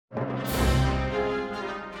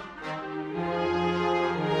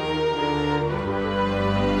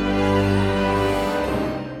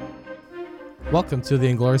welcome to the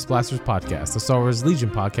Inglorious Blasters podcast, the Star Wars Legion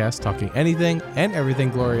podcast talking anything and everything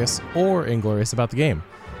glorious or inglorious about the game.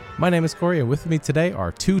 My name is Corey, and with me today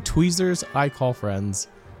are two tweezers I call friends,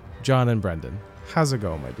 John and Brendan. How's it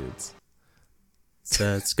going, my dudes?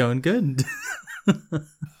 It's going good.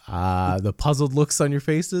 The puzzled looks on your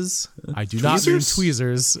faces. I do not mean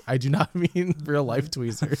tweezers. I do not mean real life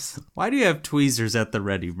tweezers. Why do you have tweezers at the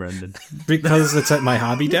ready, Brendan? Because it's at my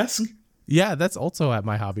hobby desk. Yeah, that's also at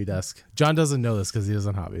my hobby desk. John doesn't know this because he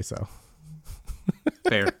doesn't hobby, so.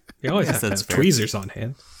 Fair. You always have to have tweezers on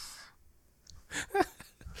hand.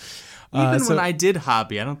 Even when I did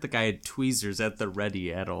hobby, I don't think I had tweezers at the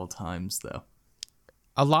ready at all times, though.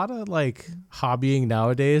 A lot of like hobbying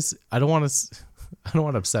nowadays, I don't want to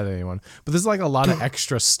upset anyone, but there's like a lot of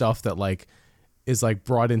extra stuff that like is like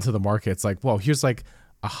brought into the market. It's like, well, here's like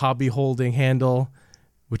a hobby holding handle,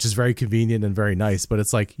 which is very convenient and very nice, but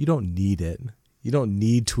it's like, you don't need it. You don't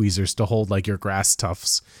need tweezers to hold like your grass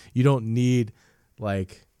tufts. You don't need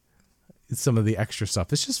like some of the extra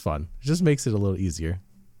stuff. It's just fun. It just makes it a little easier.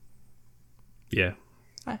 Yeah.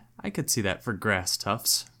 I could see that for grass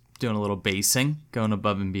tufts. Doing a little basing, going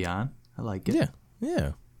above and beyond. I like it.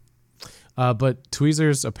 Yeah. But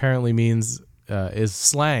tweezers apparently is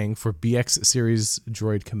slang for BX series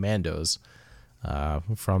droid commandos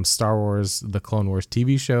from Star Wars, the Clone Wars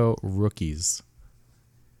TV show, Rookies.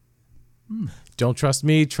 Don't trust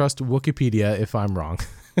me, trust Wikipedia if I'm wrong.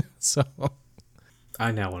 So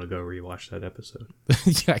I now want to go rewatch that episode.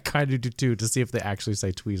 yeah, I kind of do too, to see if they actually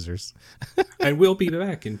say tweezers. And we'll be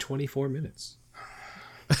back in 24 minutes.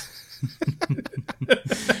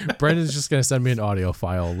 Brendan's just going to send me an audio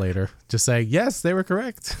file later. Just saying, yes, they were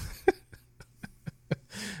correct.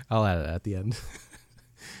 I'll add it at the end.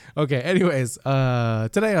 Okay, anyways,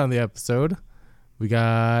 today on the episode, we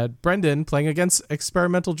got Brendan playing against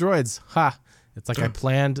experimental droids. Ha! It's like I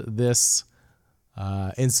planned this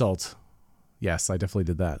insult. Yes, I definitely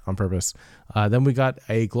did that on purpose. Then we got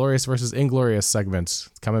a glorious versus inglorious segment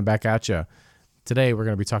coming back at you. Today, we're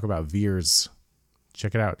going to be talking about Veers.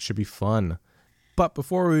 Check it out. It should be fun. But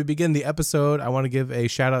before we begin the episode, I want to give a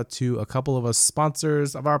shout out to a couple of us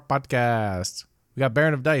sponsors of our podcast. We got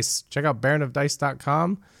Baron of Dice. Check out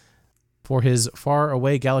baronofdice.com for his Far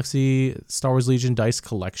Away Galaxy Star Wars Legion dice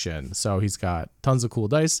collection. So he's got tons of cool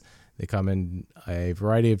dice. They come in a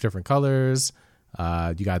variety of different colors.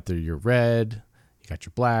 You got your red, you got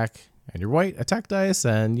your black, and your white attack dice,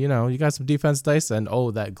 and you got some defense dice, and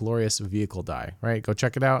that glorious vehicle die, right? Go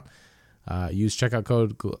check it out. Use checkout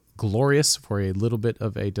code GLORIOUS for a little bit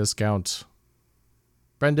of a discount.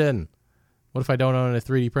 Brendan, what if I don't own a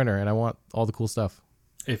 3D printer and I want all the cool stuff?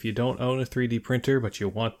 If you don't own a 3D printer, but you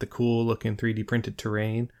want the cool looking 3D printed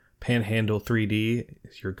terrain, Panhandle 3D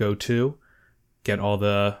is your go-to. Get all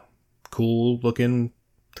the cool looking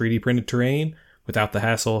 3D printed terrain without the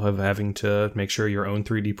hassle of having to make sure your own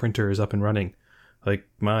 3D printer is up and running. Like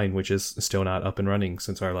mine, which is still not up and running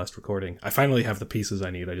since our last recording. I finally have the pieces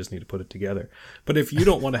I need. I just need to put it together. But if you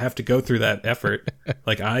don't want to have to go through that effort,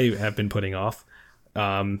 like I have been putting off,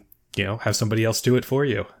 have somebody else do it for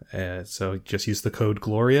you. So just use the code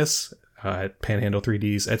GLORIOUS at Panhandle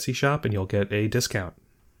 3D's Etsy shop, and you'll get a discount.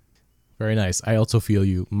 Very nice. I also feel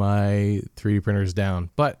you. My 3D printer is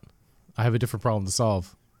down, but I have a different problem to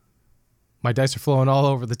solve. My dice are flowing all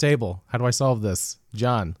over the table. How do I solve this?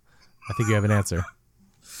 John, I think you have an answer.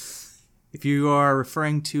 If you are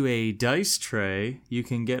referring to a dice tray, you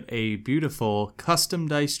can get a beautiful custom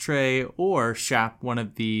dice tray or shop one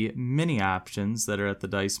of the mini options that are at the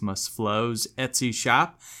Dice Must Flow's Etsy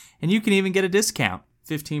shop. And you can even get a discount,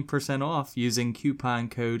 15% off using coupon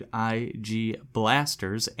code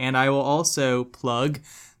IGBlasters. And I will also plug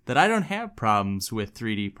that I don't have problems with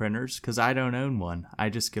 3D printers because I don't own one. I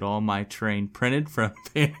just get all my terrain printed from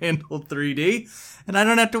Panhandle 3D, and I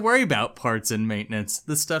don't have to worry about parts and maintenance.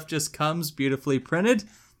 The stuff just comes beautifully printed.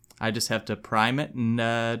 I just have to prime it and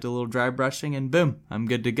do a little dry brushing, and boom, I'm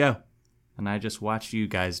good to go. And I just watch you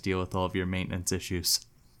guys deal with all of your maintenance issues.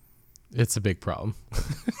 It's a big problem.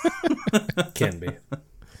 Can be.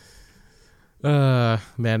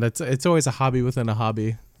 Man, it's always a hobby within a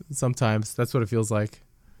hobby. Sometimes that's what it feels like.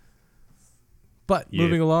 But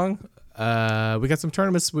moving along, we got some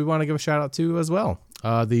tournaments we want to give a shout out to as well.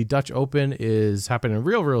 The Dutch Open is happening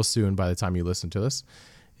real soon by the time you listen to this.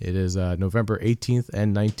 It is November 18th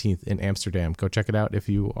and 19th in Amsterdam. Go check it out if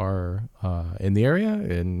you are in the area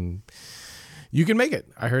and you can make it.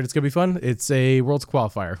 I heard it's going to be fun. It's a Worlds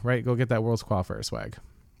Qualifier, right? Go get that Worlds Qualifier swag.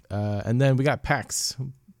 And then we got PAX.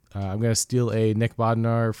 I'm going to steal a Nick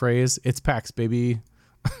Bodnar phrase. It's PAX, baby.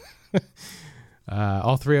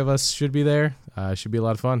 All three of us should be there. Should be a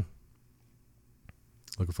lot of fun.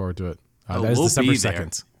 Looking forward to it. That is we'll December be there.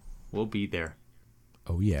 2nd. We'll be there.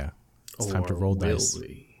 Oh, yeah. It's time to roll dice.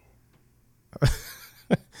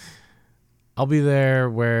 I'll be there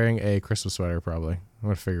wearing a Christmas sweater, probably. I'm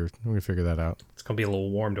gonna figure that out. It's gonna be a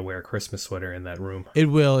little warm to wear a Christmas sweater in that room. It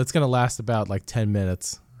will. It's gonna last about like 10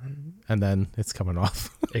 minutes, and then it's coming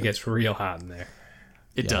off. It gets real hot in there.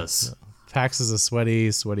 It does. PAX is a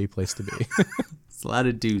sweaty place to be. It's a lot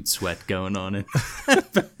of dude sweat going on in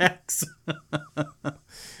PAX.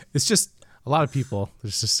 It's just a lot of people.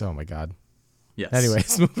 There's just, oh my God. Yes.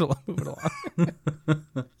 Anyways, moving along.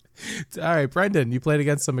 All right, Brendan, you played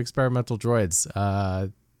against some experimental droids.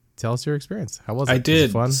 Tell us your experience. How was it? I did. Was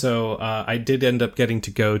it fun? So I did end up getting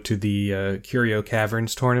to go to the Curio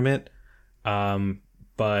Caverns tournament.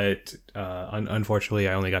 But unfortunately,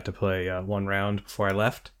 I only got to play one round before I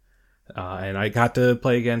left. And I got to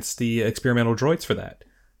play against the experimental droids for that.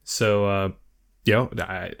 So,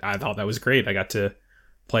 I thought that was great. I got to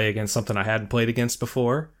play against something I hadn't played against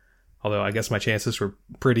before. Although I guess my chances were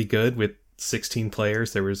pretty good with 16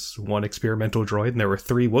 players. There was one experimental droid and there were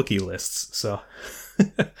 3 Wookiee lists. So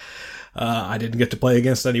I didn't get to play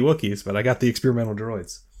against any Wookiees, but I got the experimental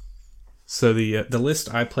droids. So the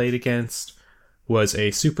list I played against was a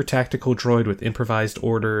super tactical droid with improvised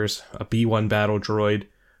orders, a B1 battle droid,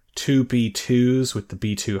 2 B2s with the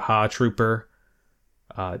B2 Ha Trooper,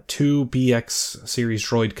 2 BX series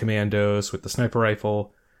droid commandos with the sniper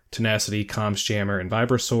rifle, tenacity, comms jammer, and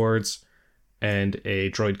vibra swords, and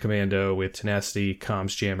a droid commando with tenacity,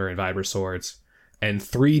 comms jammer, and vibra swords, and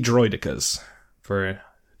 3 droidicas for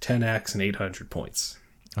 10x and 800 points.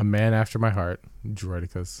 A man after my heart,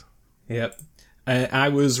 droidicas. Yep. I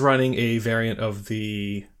was running a variant of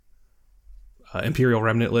the Imperial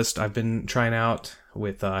Remnant list I've been trying out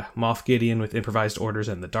with Moff Gideon with improvised orders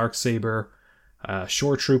and the Darksaber,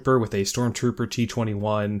 Shore Trooper with a Stormtrooper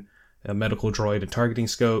T-21, a medical droid and targeting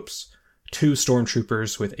scopes, 2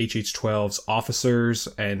 Stormtroopers with HH-12s officers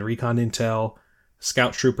and recon intel,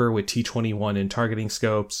 Scout Trooper with T-21 and targeting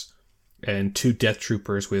scopes, and 2 Death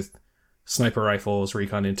Troopers with sniper rifles,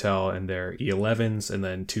 recon intel, and their E-11s, and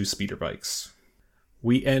then 2 speeder bikes.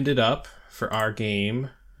 We ended up, for our game,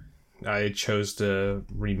 I chose to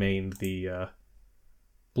remain the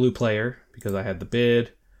blue player because I had the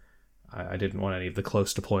bid. I didn't want any of the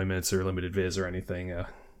close deployments or limited viz or anything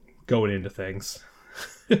going into things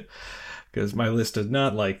because my list did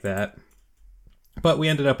not like that. But we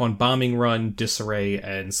ended up on Bombing Run, Disarray,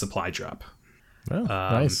 and Supply Drop. Oh,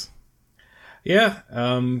 nice. Yeah,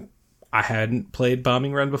 I hadn't played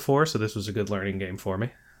Bombing Run before, so this was a good learning game for me.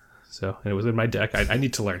 So, and it was in my deck. I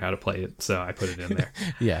need to learn how to play it, so I put it in there.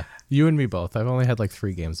 Yeah, you and me both. I've only had like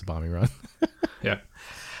 3 games of Bombing Run. Yeah.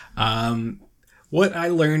 What I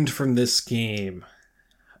learned from this game,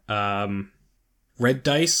 red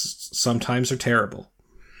dice sometimes are terrible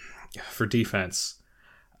for defense.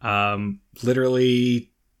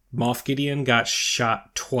 Literally, Moff Gideon got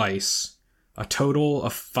shot twice. A total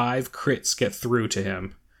of 5 crits get through to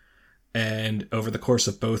him. And over the course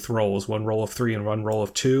of both rolls, one roll of 3 and one roll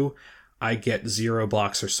of 2, I get 0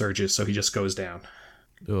 blocks or surges, so he just goes down.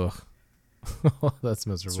 Ugh. That's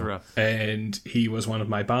miserable. It's rough. And he was one of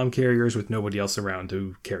my bomb carriers with nobody else around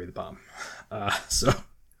to carry the bomb. So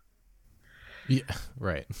yeah,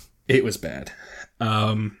 right. It was bad.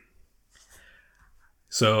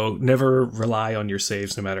 So never rely on your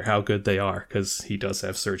saves no matter how good they are, because he does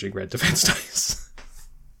have surging red defense dice.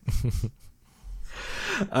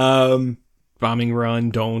 Bombing Run,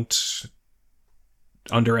 don't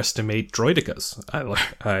underestimate droidicas.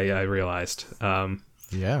 I realized.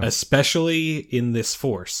 Yeah. Especially in this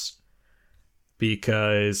force.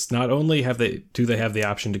 Because not only do they have the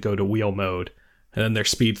option to go to wheel mode, and then they're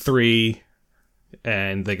speed 3,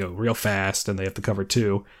 and they go real fast, and they have to cover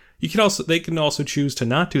 2. They can also choose to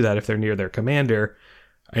not do that if they're near their commander,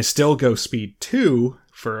 and still go speed 2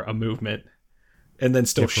 for a movement, and then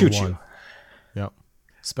still shoot you. Yep.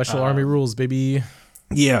 Special Army rules, baby.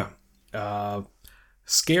 Yeah.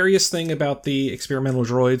 Scariest thing about the experimental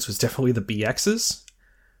droids was definitely the BXs.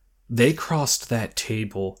 They crossed that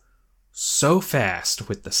table so fast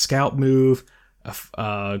with the scout move,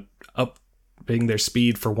 upping their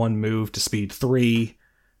speed for 1 move to speed 3,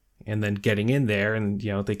 and then getting in there, and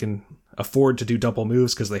they can afford to do double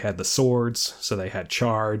moves because they had the swords, so they had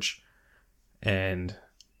charge, and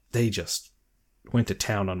they just went to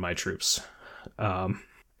town on my troops.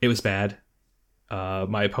 It was bad.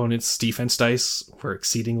 My opponent's defense dice were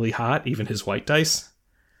exceedingly hot, even his white dice,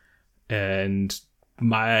 and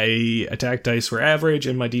my attack dice were average,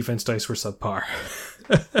 and my defense dice were subpar.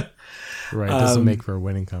 Right, it doesn't make for a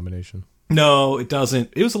winning combination. No, it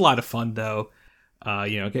doesn't. It was a lot of fun, though.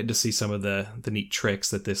 Getting to see some of the neat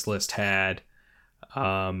tricks that this list had.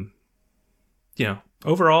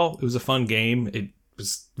 Overall, it was a fun game. It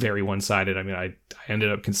was very one-sided. I mean, I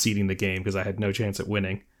ended up conceding the game because I had no chance at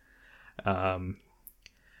winning. And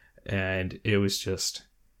it was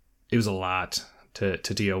a lot to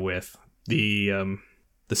deal with. The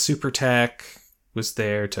super tech was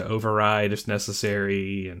there to override if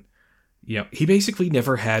necessary, and he basically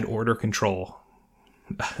never had order control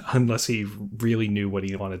unless he really knew what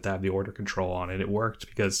he wanted to have the order control on, and it worked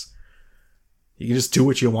because you can just do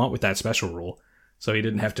what you want with that special rule. So he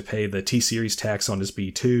didn't have to pay the T-Series tax on his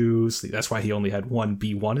B2s. That's why he only had one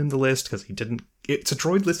B1 in the list, because it's a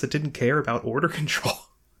droid list that didn't care about order control.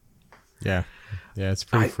 Yeah, it's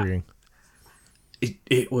pretty freeing.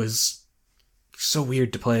 It was so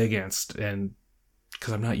weird to play against, and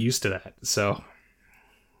because I'm not used to that. So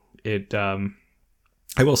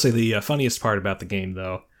I will say the funniest part about the game,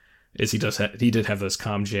 though, is he did have those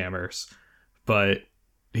comm jammers, but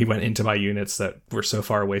he went into my units that were so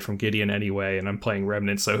far away from Gideon anyway, and I'm playing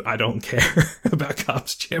Remnant, so I don't care about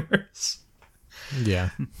comms jammers.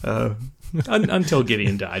 Yeah. Until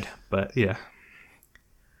Gideon died, but yeah.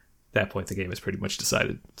 At that point, the game is pretty much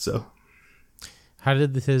decided. So, how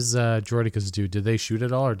did his droidicas do? Did they shoot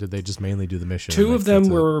at all, or did they just mainly do the mission? Two of them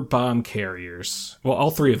were bomb carriers. Well,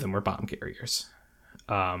 all three of them were bomb carriers.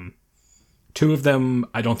 Two of them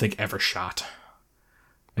I don't think ever shot,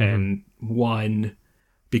 and one,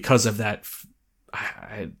 because of that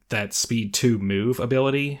speed 2 move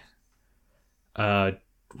ability,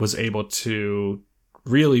 was able to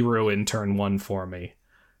really ruin turn 1 for me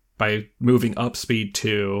by moving up speed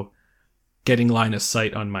 2, getting line of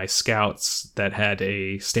sight on my scouts that had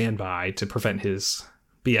a standby to prevent his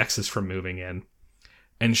BXs from moving in,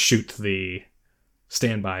 and shoot the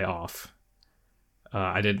standby off.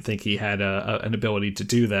 I didn't think he had an ability to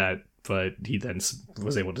do that, but he then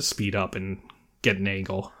was able to speed up and get an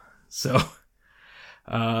angle. So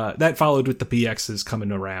that followed with the BXs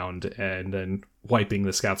coming around and then wiping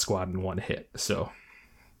the scout squad in one hit. So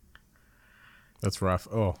that's rough.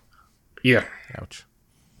 Oh, yeah. Ouch.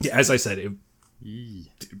 Yeah, as I said, it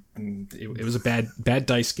was a bad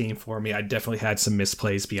dice game for me. I definitely had some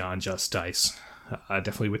misplays beyond just dice.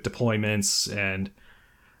 Definitely with deployments and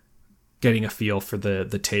getting a feel for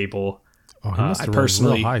the table. Oh, he must have rolled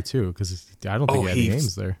real high too, because I don't think he had any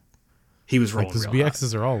aims there. He was rolling because real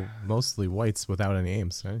BXs are all mostly whites without any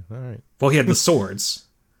aims. Right? All right. Well, he had the swords.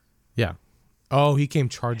 Yeah. Oh, he came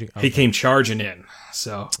charging. Okay. He came charging in.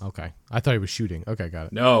 So okay, I thought he was shooting. Okay, got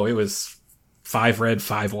it. No, it was 5 red,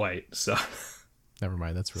 5 white. So never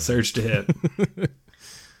mind. That's real. Surge to hit.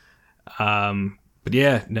 But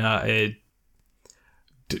yeah, no, it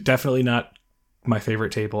definitely not my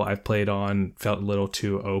favorite table I've played on. Felt a little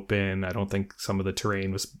too open. I don't think some of the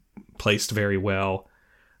terrain was placed very well.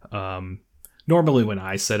 Normally when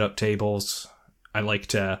I set up tables, I like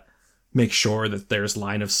to make sure that there's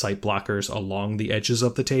line of sight blockers along the edges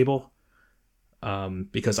of the table.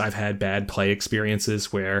 Because I've had bad play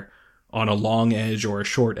experiences where on a long edge or a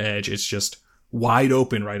short edge, it's just wide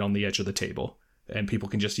open right on the edge of the table, and people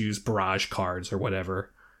can just use barrage cards or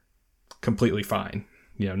whatever. Completely fine.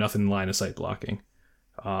 Nothing line of sight blocking.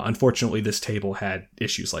 Unfortunately, this table had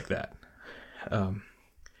issues like that.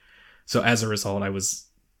 So as a result, I was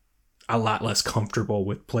a lot less comfortable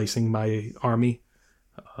with placing my army,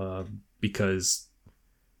 because,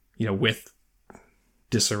 with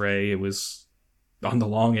disarray, it was on the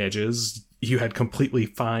long edges. You had completely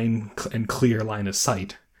fine and clear line of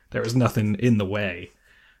sight. There was nothing in the way,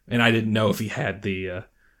 and I didn't know if he had the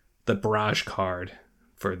barrage card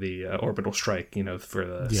for the orbital strike, for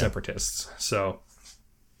the separatists. So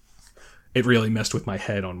it really messed with my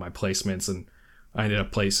head on my placements, and I ended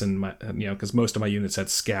up placing my, because most of my units had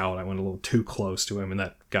scout. I went a little too close to him, and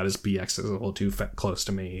that got his BXs a little too close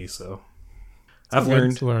to me. So I've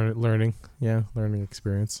learned. Learning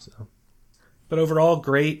experience. So. But overall,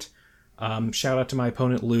 great. Shout out to my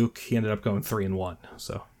opponent, Luke. He ended up going 3-1.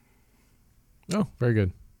 So. Oh, very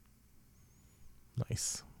good.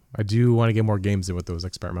 Nice. I do want to get more games in with those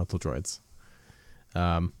experimental droids.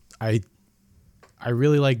 I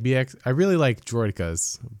really like BX. I really like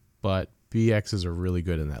droidicas, but BXs are really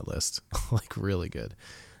good in that list. Like really good.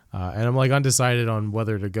 And I'm like undecided on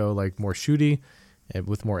whether to go like more shooty and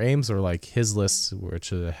with more aims, or like his list, which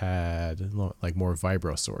had like more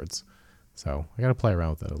vibro swords. So I got to play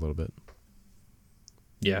around with that a little bit.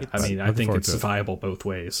 Yeah, I mean, I think it's viable both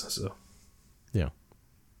ways. So yeah.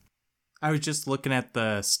 I was just looking at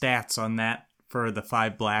the stats on that for the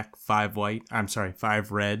 5 black, 5 white. I'm sorry,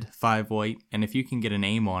 5 red, 5 white. And if you can get an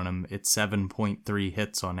aim on them, it's 7.3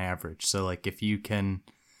 hits on average. So, like, if you can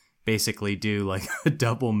basically do like a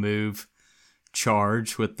double move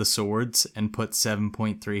charge with the swords and put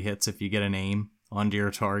 7.3 hits if you get an aim onto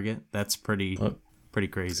your target. That's pretty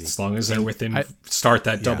crazy. As long as they're within, start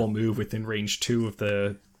that double move within range 2 of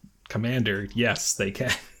the commander, yes, they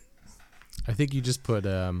can. I think you just put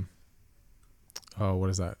what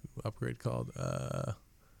is that upgrade called?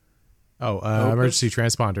 Emergency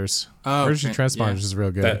transponders. Emergency transponders is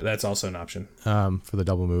real good. That's also an option. For the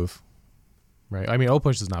double move. Right. I mean, O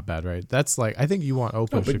push is not bad, right? That's like, I think you want O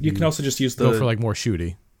push. But you can also just use go for like more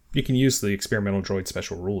shooty. You can use the experimental droid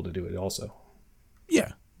special rule to do it also.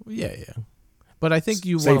 Yeah. But I think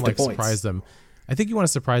you want to like surprise them. I think you want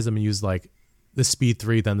to surprise them and use like the speed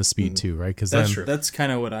 3, then the speed 2, right? Because that's true. That's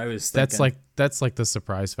kind of what I was thinking. That's like the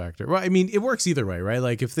surprise factor. Well, I mean, it works either way, right?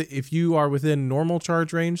 Like if you are within normal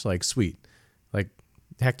charge range, like sweet, like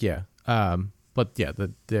heck yeah. But yeah,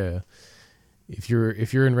 the if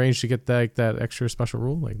you're in range to get that extra special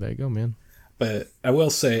rule, like there you go, man. But I will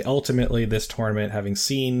say, ultimately, this tournament, having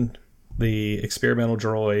seen the experimental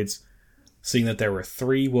droids, seeing that there were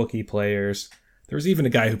 3 Wookiee players, there was even a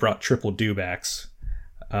guy who brought triple dewbacks.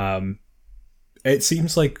 It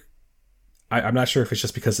seems like I'm not sure if it's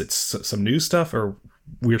just because it's some new stuff or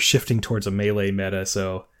we're shifting towards a melee meta.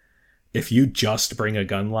 So if you just bring a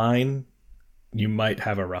gun line, you might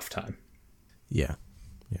have a rough time. Yeah.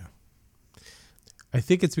 I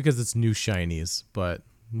think it's because it's new shinies, but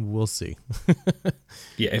we'll see.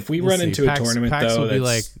 Yeah, if we run into a tournament, PAX though, will be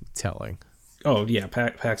like telling. Oh yeah,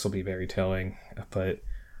 PAX will be very telling. But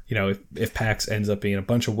you know, if PAX ends up being a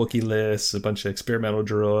bunch of Wookiee lists, a bunch of experimental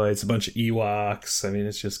droids, a bunch of Ewoks, I mean,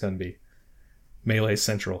 it's just going to be melee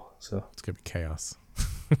central. So it's going to be chaos.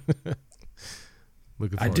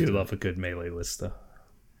 I do love a good melee list, though.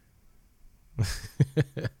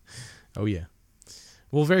 Oh yeah.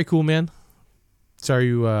 Well, very cool, man. Sorry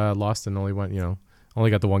you lost and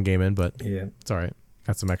only got the 1 game in, but yeah, it's all right.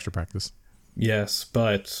 Got some extra practice. Yes,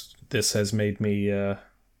 but this has made me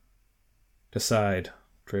decide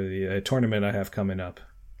for the tournament I have coming up.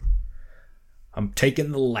 I'm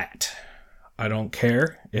taking the lat. I don't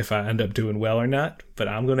care if I end up doing well or not, but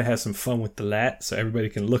I'm going to have some fun with the lat, so everybody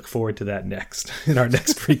can look forward to that next in our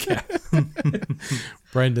next recap.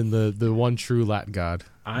 Brendan, the one true lat god.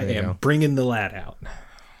 I am bringing the lat out.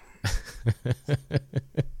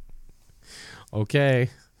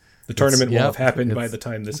 Okay. The tournament will have happened by the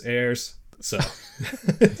time this airs, so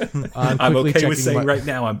I'm okay with saying right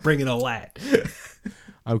now I'm bringing a lat.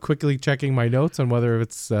 I'm quickly checking my notes on whether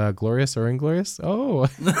it's glorious or inglorious. Oh.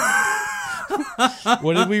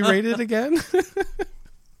 What did we rate it again?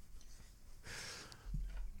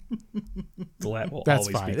 The lat will That's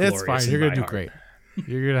always fine. be glorious. It's fine. You're going to do great.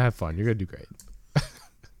 You're going to have fun. You're going to do great.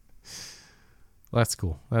 That's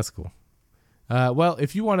cool. Well,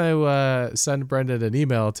 if you want to send Brendan an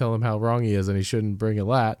email, tell him how wrong he is and he shouldn't bring a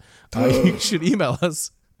lat, you should email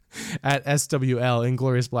us at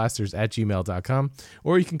swlingloriousblasters@gmail.com,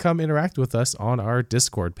 or you can come interact with us on our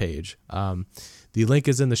Discord page. The link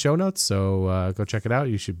is in the show notes, so go check it out.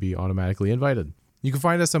 You should be automatically invited. You can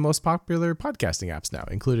find us on most popular podcasting apps now,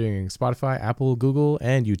 including Spotify, Apple, Google,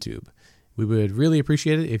 and YouTube. We would really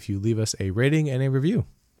appreciate it if you leave us a rating and a review.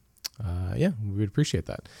 We would appreciate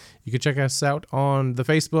that. You can check us out on the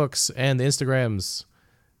Facebooks and the Instagrams.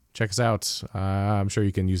 Check us out. I'm sure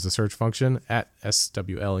you can use the search function at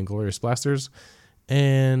SWL Inglorious Blasters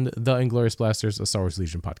and the Inglorious Blasters, a Star Wars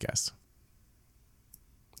Legion podcast.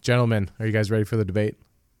 Gentlemen, are you guys ready for the debate?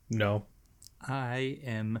 No. I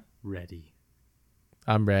am ready.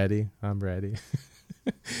 I'm ready.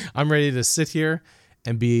 I'm ready to sit here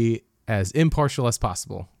and be as impartial as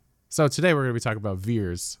possible. So today we're going to be talking about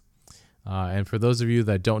Veers. And for those of you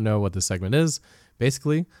that don't know what this segment is,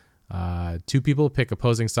 basically, 2 people pick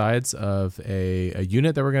opposing sides of a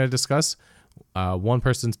unit that we're going to discuss. One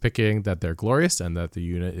person's picking that they're glorious and that the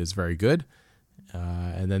unit is very good.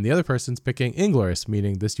 And then the other person's picking inglorious,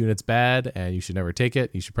 meaning this unit's bad and you should never take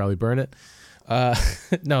it. You should probably burn it.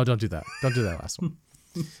 No, don't do that. Don't do that last one.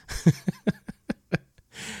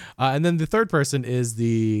 And then the third person is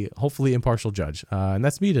the hopefully impartial judge. And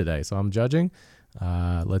that's me today. So I'm judging.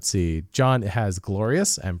 Let's see. John has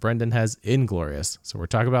glorious and Brendan has inglorious. So we're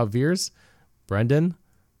talking about Veers. Brendan,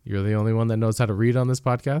 you're the only one that knows how to read on this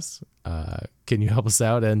podcast. Can you help us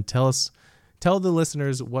out and tell the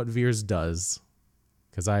listeners what Veers does?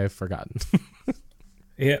 Because I have forgotten.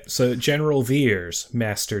 Yeah, so General Veers,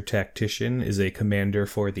 Master Tactician, is a commander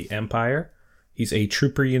for the Empire. He's a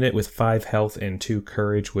trooper unit with 5 health and 2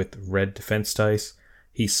 courage with red defense dice.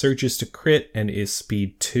 He surges to crit and is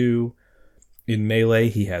speed 2. In melee,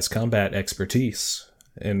 he has combat expertise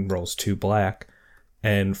and rolls 2 black.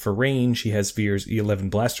 And for range, he has Veers E11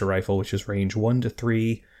 blaster rifle, which is range 1 to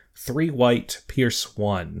 3, 3 white, pierce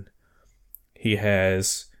 1. He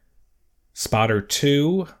has spotter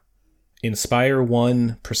 2, inspire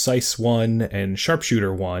 1, precise 1, and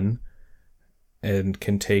sharpshooter 1, and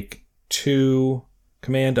can take 2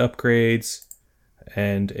 command upgrades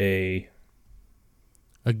and a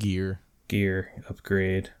gear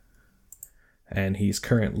upgrade. And he's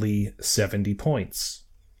currently 70 points.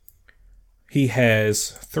 He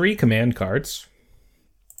has 3 command cards.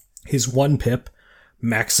 His 1 pip,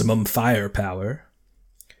 maximum firepower,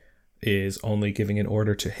 is only giving an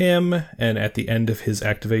order to him, and at the end of his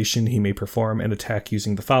activation, he may perform an attack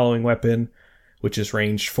using the following weapon, which is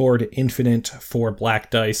range 4 to infinite, 4 black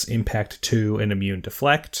dice, impact 2, and immune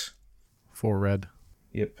deflect. 4 red.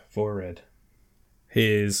 Yep, 4 red.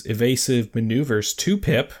 His evasive maneuvers 2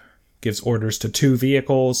 pip gives orders to 2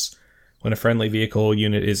 vehicles. When a friendly vehicle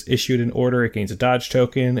unit is issued an order, it gains a dodge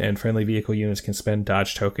token, and friendly vehicle units can spend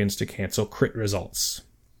dodge tokens to cancel crit results.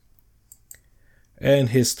 And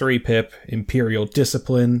his 3 pip, Imperial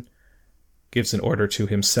Discipline, gives an order to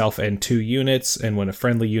himself and 2 units, and when a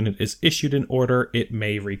friendly unit is issued an order, it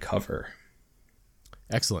may recover.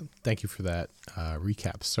 Excellent. Thank you for that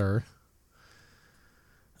recap, sir.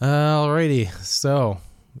 Alrighty, so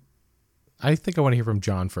I think I want to hear from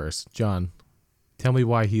John first. John, tell me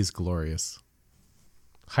why he's glorious.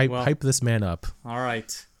 Hype this man up. All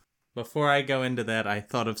right. Before I go into that, I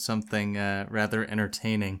thought of something rather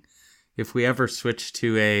entertaining. If we ever switch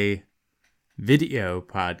to a video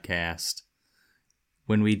podcast,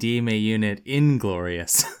 when we deem a unit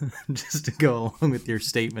inglorious, just to go along with your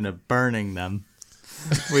statement of burning them,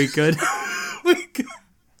 we could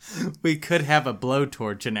we could have a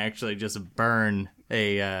blowtorch and actually just burn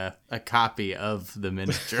a copy of the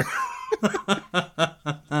miniature.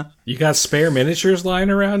 You got spare miniatures lying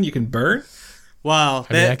around you can burn? Wow.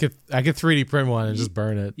 I could 3D print one and just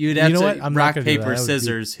burn it. You'd have know to what? I'm rock, not gonna do paper, that.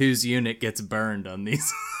 scissors, whose unit gets burned on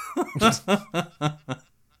these.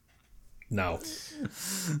 No.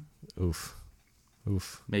 Oof.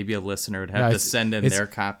 Maybe a listener would have to send in their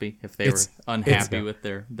copy if they were unhappy with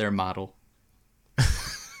their model.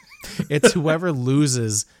 It's whoever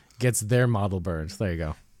loses gets their model burned. There you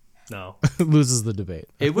go. No. Loses the debate.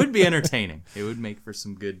 It would be entertaining. It would make for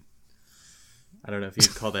some good, I don't know if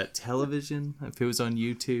you'd call that television, if it was on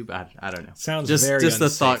YouTube. I don't know. Sounds just very the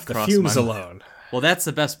unsafe. thought The crossed fumes my alone. Well, that's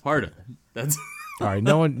the best part of it. That's All right,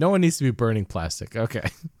 no one needs to be burning plastic. Okay.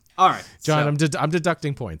 all right, John, so, I'm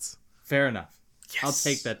deducting points. fair enough. Yes. I'll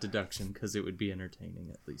take that deduction because it would be entertaining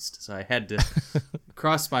at least. So I had to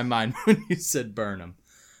cross my mind when you said burn them.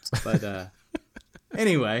 But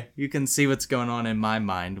anyway, you can see what's going on in my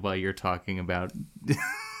mind while you're talking about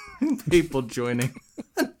people joining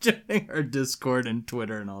our Discord and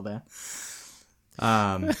Twitter and all that.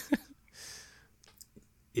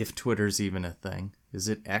 If Twitter's even a thing, is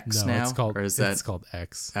it X now? It's called, or is it's called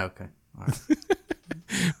X. Okay, all right.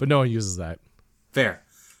 But no one uses that. Fair.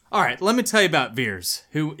 All right, let me tell you about Veers,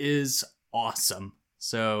 who is awesome.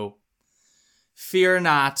 So, fear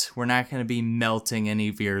not, we're not going to be melting any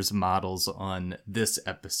Veers models on this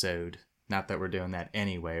episode. Not that we're doing that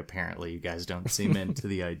anyway, apparently. You guys don't seem into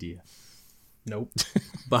the idea. Nope.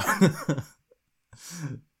 But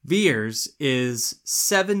Veers is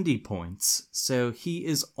 70 points, so he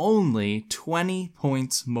is only 20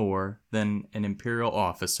 points more than an Imperial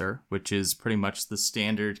officer, which is pretty much the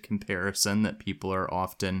standard comparison that people are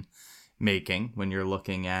often making when you're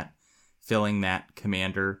looking at filling that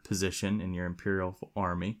commander position in your Imperial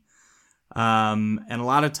army. And a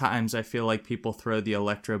lot of times I feel like people throw the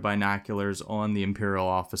electro binoculars on the Imperial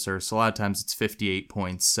officer, so a lot of times it's 58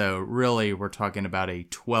 points, so really we're talking about a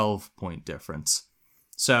 12-point difference.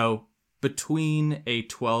 So between a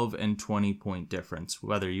 12 and 20 point difference,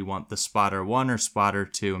 whether you want the spotter 1 or spotter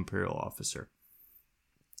 2 Imperial officer.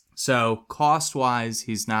 So cost-wise,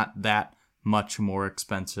 he's not that much more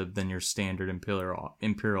expensive than your standard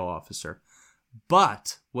Imperial officer.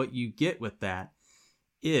 But what you get with that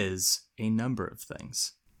is a number of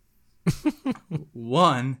things.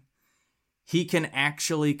 1, he can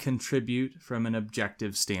actually contribute from an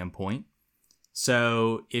objective standpoint.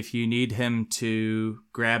 So if you need him to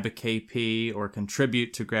grab a KP or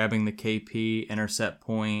contribute to grabbing the KP, intercept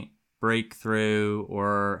point, breakthrough,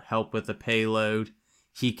 or help with a payload,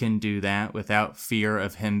 he can do that without fear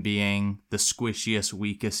of him being the squishiest,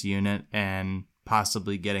 weakest unit and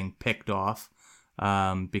possibly getting picked off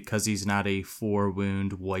because he's not a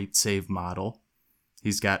 4-wound white save model.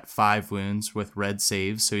 He's got 5 wounds with red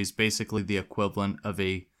saves, so he's basically the equivalent of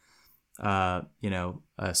a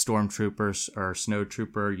stormtroopers or snow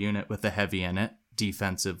trooper unit with a heavy in it,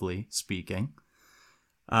 defensively speaking.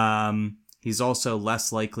 He's also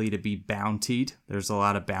less likely to be bountied. There's a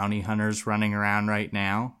lot of bounty hunters running around right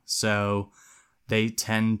now, so they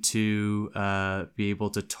tend to be able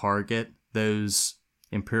to target those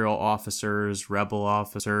Imperial officers, Rebel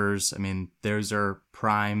officers. I mean, those are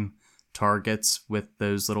prime targets with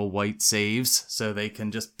those little white saves, so they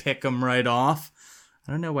can just pick them right off.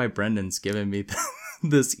 I don't know why Brendan's giving me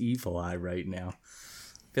this evil eye right now.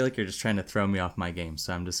 I feel like you're just trying to throw me off my game,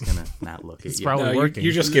 so I'm just gonna not look at you. It's probably working.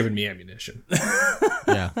 You're just giving me ammunition.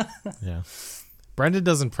 Yeah. Brendan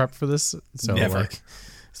doesn't prep for this, so Never.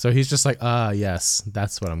 So he's just like, yes,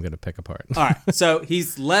 that's what I'm gonna pick apart. All right, so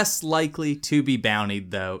he's less likely to be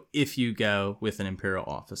bountied, though, if you go with an Imperial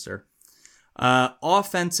officer.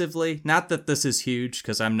 Offensively, not that this is huge,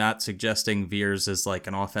 because I'm not suggesting Veers is like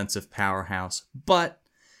an offensive powerhouse, but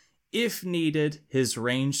if needed, his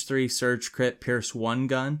range 3 surge crit Pierce 1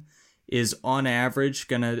 gun is on average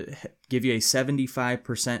going to give you a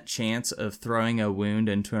 75% chance of throwing a wound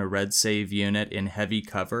into a red save unit in heavy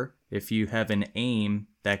cover. If you have an aim,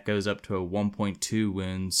 that goes up to a 1.2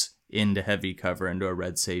 wounds into heavy cover into a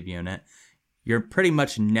red save unit. You're pretty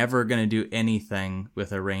much never going to do anything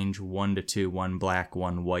with a range 1 to 2, 1 black,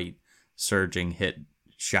 1 white surging hit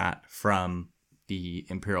shot from the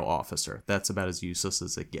Imperial officer. That's about as useless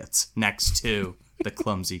as it gets, next to the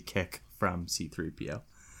clumsy kick from C-3PO.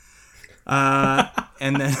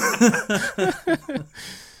 And then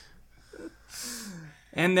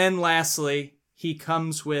and then lastly, he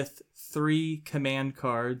comes with 3 command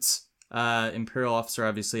cards. Imperial officer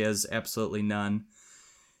obviously has absolutely none.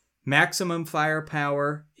 Maximum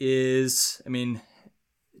firepower is, I mean,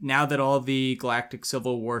 now that all the Galactic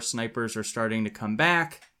Civil War snipers are starting to come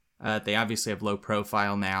back, they obviously have low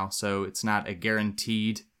profile now, so it's not a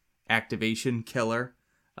guaranteed activation killer.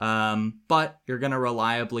 But you're going to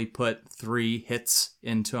reliably put 3 hits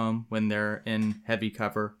into them when they're in heavy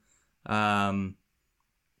cover. I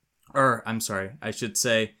should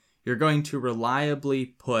say, you're going to reliably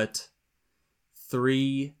put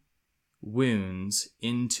 3 wounds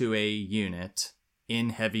into a unit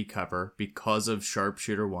in heavy cover because of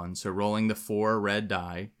Sharpshooter 1. So rolling the 4 red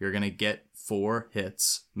die, you're going to get 4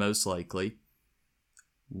 hits, most likely.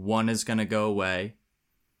 1 is going to go away.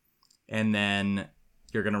 And then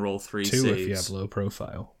you're going to roll 3 2 saves. if you have low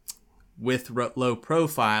profile. With low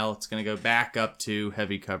profile, it's going to go back up to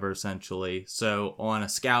heavy cover, essentially. So on a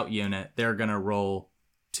scout unit, they're going to roll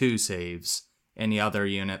 2 saves. Any other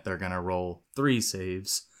unit, they're going to roll 3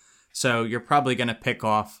 saves. So you're probably going to pick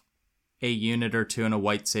off a unit or 2 in a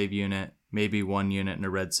white save unit, maybe 1 unit in a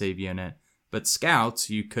red save unit. But scouts,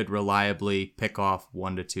 you could reliably pick off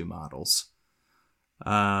 1 to 2 models.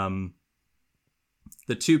 The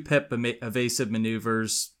 2-pip evasive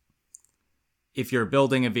maneuvers, if you're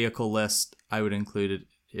building a vehicle list, I would include it.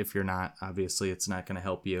 If you're not, obviously it's not going to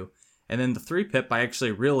help you. And then the 3-pip I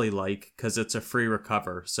actually really like because it's a free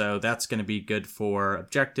recover. So that's going to be good for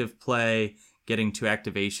objective play, getting 2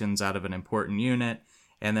 activations out of an important unit.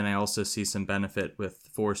 And then I also see some benefit with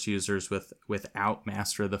Force users without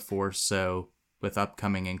Master of the Force. So with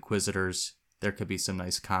upcoming Inquisitors, there could be some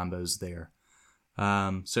nice combos there.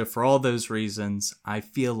 So for all those reasons, I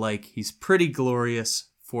feel like he's pretty glorious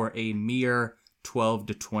for a mere 12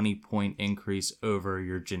 to 20 point increase over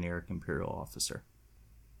your generic Imperial officer.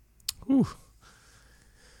 Ooh.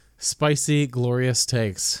 Spicy, glorious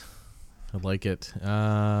takes. I like it.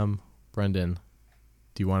 Brendan,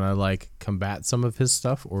 do you want to combat some of his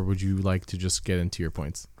stuff, or would you like to just get into your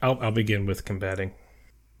points? I'll begin with combating.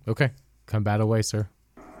 Okay. Combat away, sir.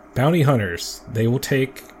 Bounty hunters, they will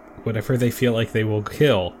take whatever they feel like they will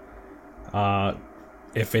kill.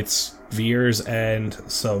 If it's Veers and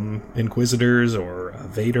some Inquisitors or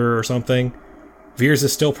Vader or something, Veers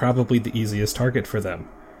is still probably the easiest target for them.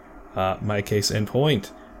 My case in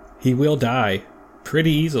point, he will die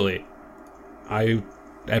pretty easily.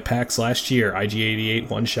 At PAX last year, IG-88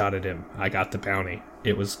 one-shotted him. I got the bounty.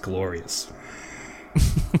 It was glorious.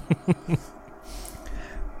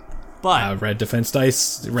 But red defense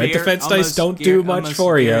dice don't do much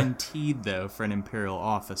for you. Guaranteed though for an Imperial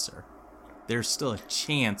officer, there's still a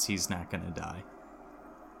chance he's not going to die.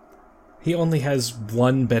 He only has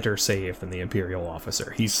 1 better save than the Imperial officer.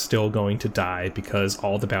 He's still going to die because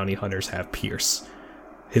all the bounty hunters have Pierce.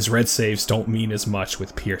 His red saves don't mean as much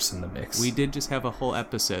with Pierce in the mix. We did just have a whole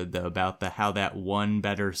episode though about how that 1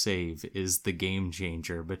 better save is the game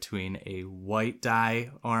changer between a white die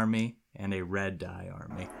army and a red die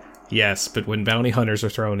army. Yes, but when bounty hunters are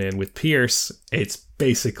thrown in with Pierce, it's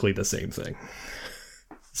basically the same thing.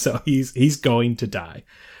 So he's going to die.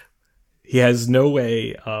 He has no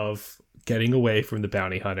way of getting away from the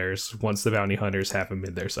bounty hunters once the bounty hunters have him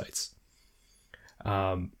in their sights.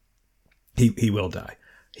 He will die.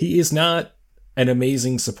 He is not an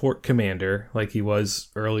amazing support commander like he was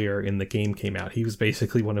earlier in the game came out. He was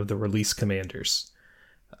basically one of the release commanders.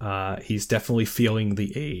 He's definitely feeling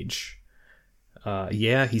the age.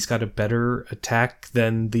 Yeah, he's got a better attack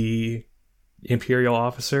than the Imperial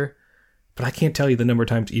officer, but I can't tell you the number of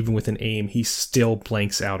times, even with an aim, he still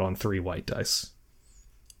blanks out on 3 white dice.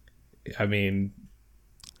 I mean...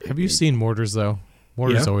 Have you seen Mortars, though?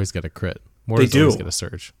 Mortars always get a crit. They do. Always get a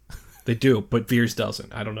surge. They do, but Veers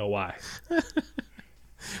doesn't. I don't know why.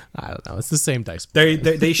 I don't know. It's the same dice.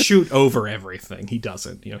 They shoot over everything. He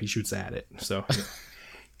doesn't. He shoots at it. So...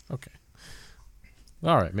 Okay.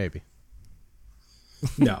 All right, maybe.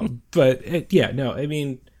 No, but I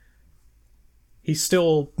mean, he's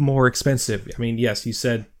still more expensive. I mean, yes, you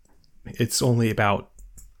said it's only about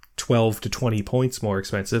 12 to 20 points more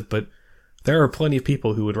expensive, but there are plenty of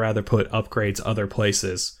people who would rather put upgrades other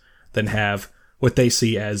places than have what they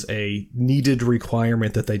see as a needed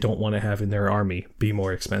requirement that they don't want to have in their army be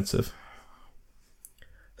more expensive.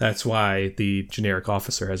 That's why the generic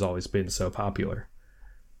officer has always been so popular.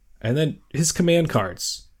 And then his command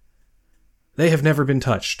cards. They have never been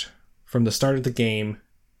touched. From the start of the game,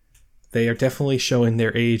 they are definitely showing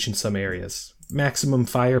their age in some areas. Maximum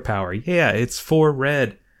firepower. Yeah, it's 4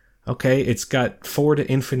 red. Okay, it's got 4 to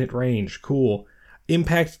infinite range. Cool.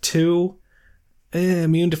 Impact 2.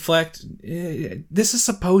 Immune deflect. This is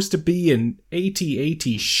supposed to be an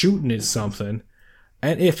AT-AT shooting at something.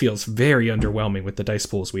 And it feels very underwhelming with the dice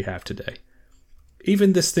pools we have today.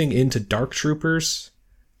 Even this thing into Dark Troopers,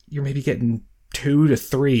 you're maybe getting 2 to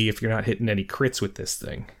 3 if you're not hitting any crits with this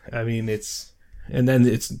thing. I mean, and then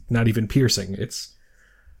it's not even piercing.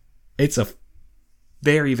 It's a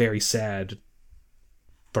very, very sad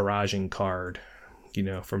barraging card,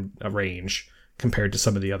 from a range compared to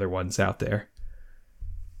some of the other ones out there.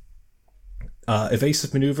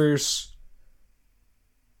 Evasive maneuvers.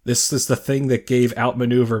 This is the thing that gave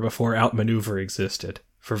outmaneuver before outmaneuver existed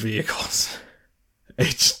for vehicles.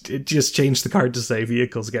 It just changed the card to say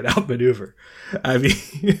vehicles get outmaneuver. I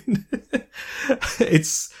mean,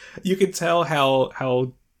 you can tell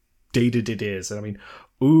how dated it is. I mean,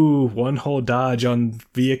 one whole dodge on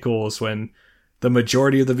vehicles when the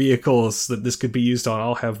majority of the vehicles that this could be used on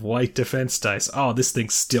all have white defense dice. Oh, this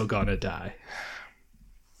thing's still gonna die.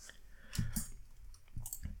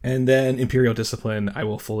 And then Imperial Discipline, I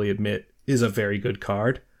will fully admit, is a very good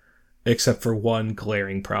card, except for one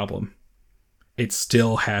glaring problem. It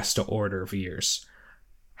still has to order Veers.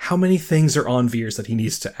 How many things are on Veers that he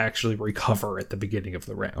needs to actually recover at the beginning of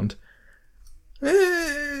the round?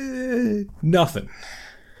 Nothing.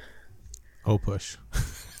 Push.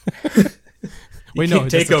 Wait, no,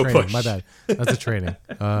 take that's a training. push. My bad. That's a training.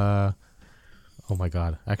 Oh my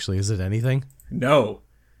god. Actually, is it anything? No.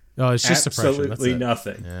 No, it's just suppression. Absolutely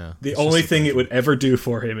nothing. Yeah, the only thing it would ever do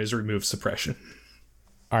for him is remove suppression.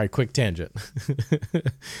 All right, quick tangent.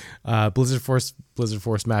 Blizzard Force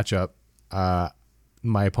matchup.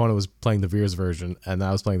 My opponent was playing the Veers version, and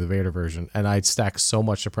I was playing the Vader version, and I stacked so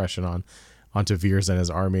much suppression onto Veers and his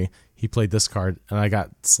army. He played this card, and I got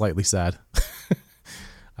slightly sad.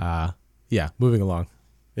 Yeah, moving along.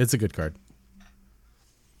 It's a good card.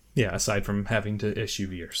 Yeah, aside from having to issue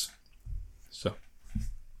Veers. So,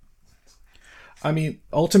 I mean,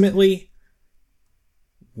 ultimately,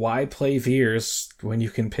 why play Veers when you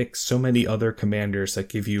can pick so many other commanders that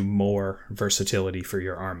give you more versatility for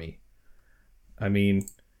your army? I mean,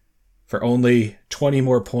 for only 20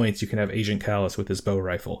 more points, you can have Agent Callus with his bow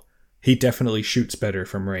rifle. He definitely shoots better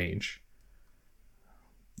from range.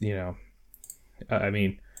 I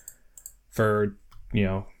mean, for,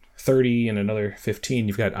 30 and another 15,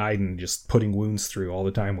 you've got Iden just putting wounds through all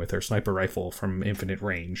the time with her sniper rifle from infinite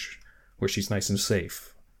range, where she's nice and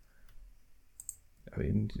safe. I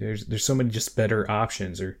mean, there's so many just better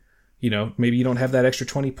options, or, maybe you don't have that extra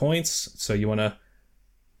 20 points, so you want to,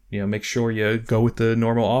 make sure you go with the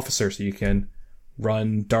normal officer so you can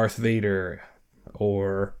run Darth Vader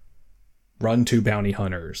or run 2 bounty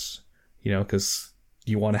hunters, because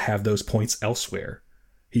you want to have those points elsewhere.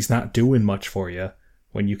 He's not doing much for you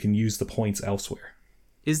when you can use the points elsewhere.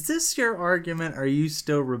 Is this your argument? Or are you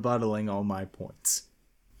still rebuttaling all my points?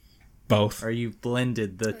 Both. Or you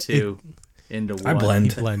blended the two into one? I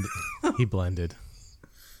blend. He blended.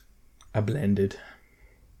 I blended.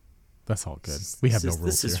 That's all good. We have no rules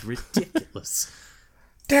This is here. ridiculous.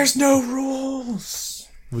 There's no rules.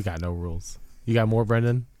 We got no rules. You got more,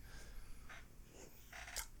 Brendan?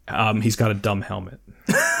 He's got a dumb helmet.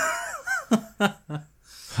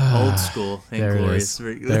 Old school. There it is.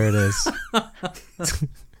 There it is.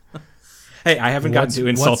 Hey, I haven't gotten to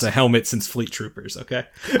insult what's- a helmet since Fleet Troopers, okay?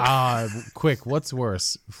 Quick, what's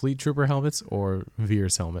worse, Fleet Trooper helmets or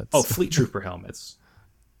Veers helmets? Oh, Fleet Trooper helmets.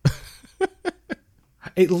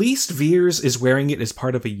 At least Veers is wearing it as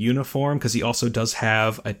part of a uniform, because he also does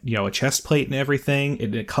have a chest plate and everything,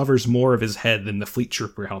 and it covers more of his head than the Fleet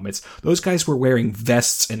Trooper helmets. Those guys were wearing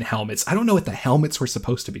vests and helmets. I don't know what the helmets were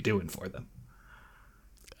supposed to be doing for them.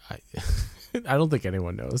 I don't think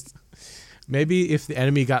anyone knows. Maybe if the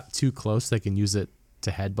enemy got too close, they can use it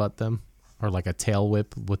to headbutt them, or like a tail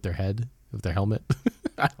whip with their head, with their helmet.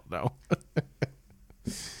 I don't know.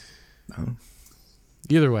 No.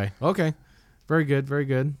 Either way, okay. Very good, very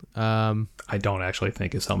good. I don't actually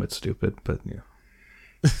think his helmet's stupid, but yeah.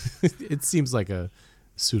 It seems like a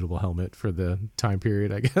suitable helmet for the time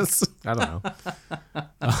period, I guess. I don't know.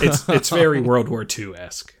 It's very World War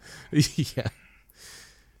II-esque.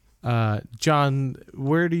 Yeah. John,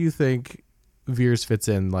 where do you think Veers fits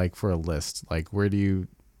in, like, for a list? Like, where do you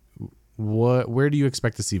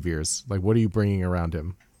expect to see Veers? Like, what are you bringing around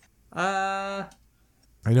him? I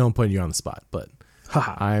know I'm putting you on the spot, but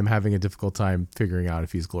I'm having a difficult time figuring out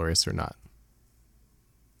if he's glorious or not.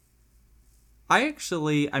 I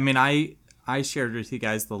shared with you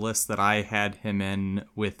guys the list that I had him in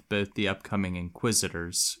with both the upcoming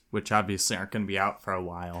Inquisitors, which obviously aren't going to be out for a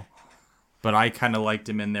while. But I kind of liked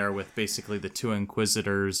him in there with basically the 2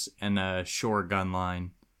 Inquisitors and a shore gun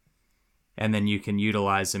line. And then you can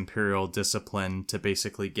utilize Imperial Discipline to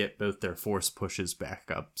basically get both their force pushes back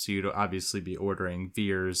up. So you'd obviously be ordering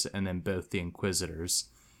Veers and then both the Inquisitors.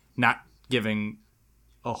 Not giving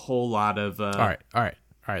a whole lot of... All right.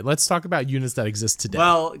 Let's talk about units that exist today.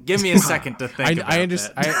 Well, give me a second to think about I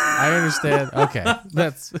understand. Okay.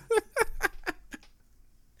 That's...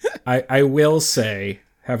 I will say,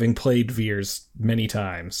 having played Veers many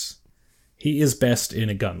times, he is best in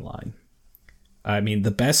a gun line. I mean, the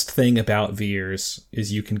best thing about Veers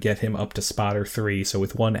is you can get him up to Spotter 3, so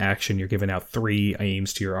with one action you're giving out 3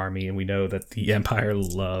 aims to your army, and we know that the Empire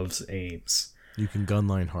loves aims. You can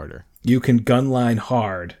gunline harder. You can gunline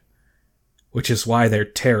hard, which is why they're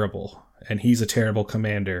terrible, and he's a terrible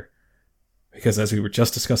commander. Because as we were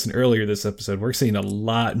just discussing earlier this episode, we're seeing a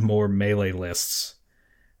lot more melee lists,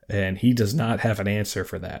 and he does not have an answer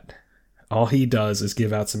for that. All he does is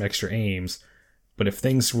give out some extra aims, but if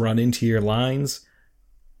things run into your lines,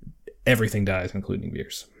 everything dies, including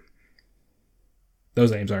Veers.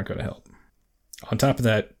 Those aims aren't going to help. On top of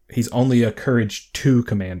that, he's only a Courage 2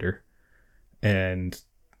 commander, and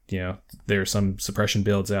there are some suppression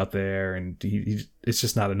builds out there, and it's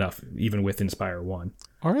just not enough, even with Inspire 1.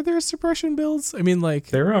 Are there suppression builds? I mean, like...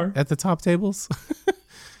 There are. At the top tables?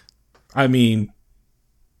 I mean,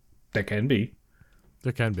 there can be.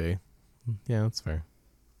 There can be. Yeah, that's fair.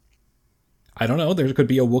 I don't know. There could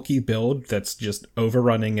be a Wookiee build that's just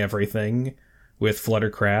overrunning everything with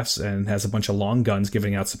fluttercrafts and has a bunch of long guns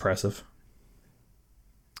giving out suppressive.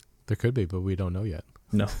 There could be, but we don't know yet.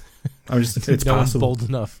 No. It's no one's possible. bold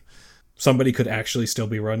enough. Somebody could actually still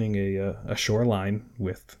be running a shoreline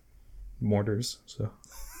with mortars. So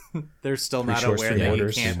they're still not short aware stream that you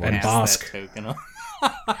mortars can't and pass Bosk. that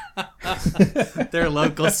token. Their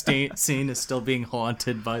local scene is still being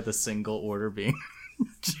haunted by the single order being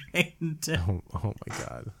chained. Oh my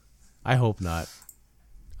god. I hope not.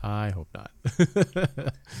 I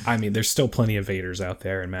mean, there's still plenty of Vaders out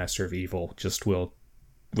there, and Master of Evil just will,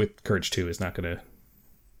 with Courage 2, is not going to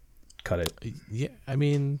cut it. Yeah, I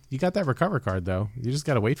mean, you got that recover card, though. You just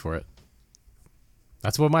got to wait for it.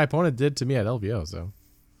 That's what my opponent did to me at LVO, so.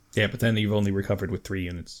 Yeah, but then you've only recovered with 3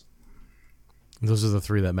 units. Those are the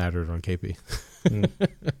 3 that mattered on KP.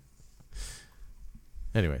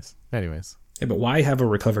 Anyways. Yeah, but why have a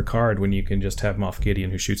recover card when you can just have Moff Gideon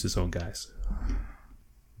who shoots his own guys?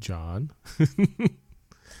 John?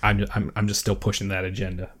 I'm just still pushing that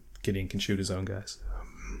agenda. Gideon can shoot his own guys.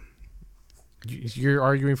 You're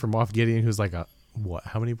arguing for Moff Gideon, who's like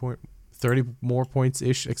how many points? 30 more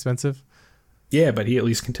points-ish expensive? Yeah, but he at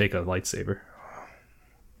least can take a lightsaber.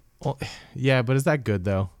 Well, yeah, but is that good,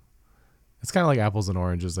 though? It's kind of like apples and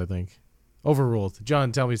oranges, I think. Overruled.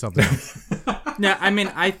 John, tell me something else. Yeah, I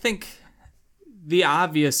mean, I think the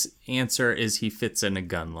obvious answer is he fits in a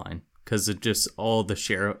gun line. Because of just all the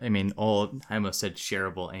I almost said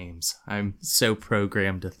shareable aims. I'm so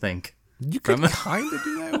programmed to think. You could kind of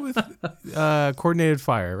do that with coordinated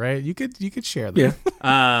fire, right? You could share that.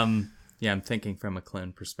 Yeah. I'm thinking from a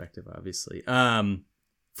clone perspective, obviously.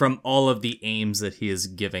 From all of the aims that he is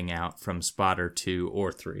giving out from Spotter 2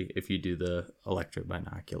 or 3, if you do the electro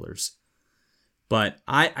binoculars. But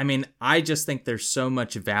I just think there's so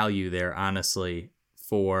much value there, honestly,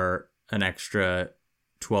 for an extra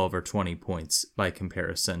 12 or 20 points by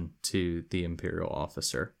comparison to the Imperial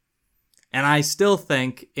officer. And I still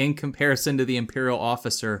think, in comparison to the Imperial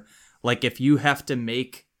officer, like if you have to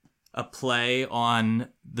make a play on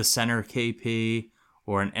the center KP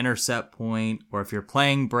or an intercept point, or if you're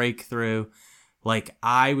playing breakthrough, like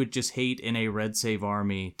I would just hate in a red save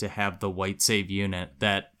army to have the white save unit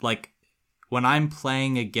that, like, when I'm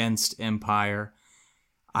playing against Empire,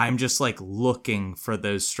 I'm just like looking for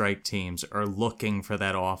those strike teams or looking for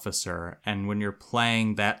that officer. And when you're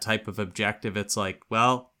playing that type of objective, it's like,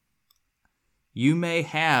 well, you may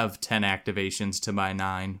have 10 activations to my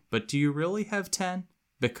 9, but do you really have 10?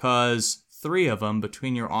 Because 3 of them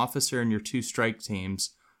between your officer and your 2 strike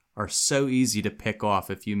teams are so easy to pick off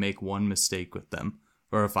if you make one mistake with them,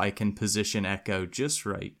 or if I can position Echo just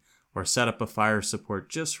right, or set up a fire support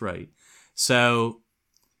just right. So,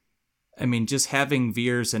 I mean, just having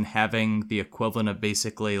Veers and having the equivalent of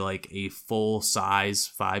basically like a full-size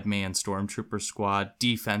 5-man Stormtrooper squad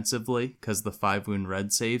defensively, because the 5-wound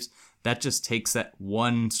red saves, that just takes that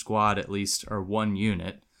one squad at least, or one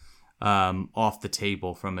unit, off the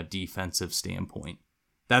table from a defensive standpoint.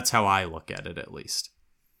 That's how I look at it, at least.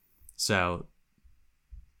 So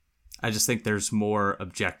I just think there's more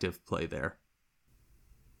objective play there.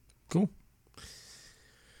 Cool.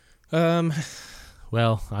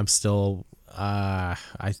 Well, I'm still I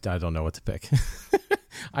don't know what to pick.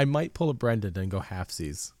 I might pull a Brendan and go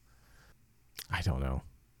halfsies. I don't know.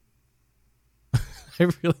 I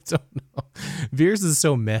really don't know. Veers is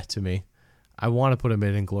so meh to me. I want to put him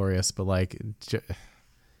in Inglorious, but like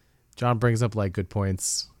John brings up like good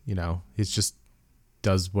points. You know, he's just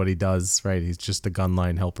does what he does, right? He's just a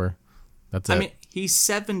gunline helper. That's it. I mean, he's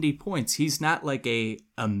 70 points. He's not like a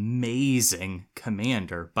amazing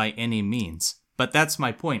commander by any means. But that's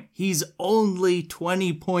my point. He's only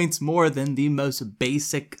 20 points more than the most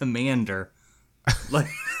basic commander. Like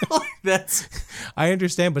that's. I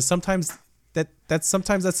understand, but sometimes that's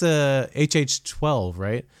a HH12,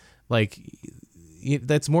 right? Like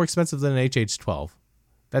that's more expensive than an HH12.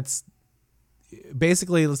 That's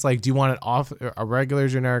basically, it's like, do you want a regular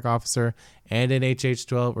generic officer and an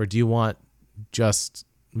HH12, or do you want just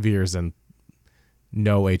Veers and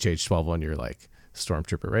no HH12 on your like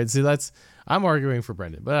Stormtrooper, right? See, I'm arguing for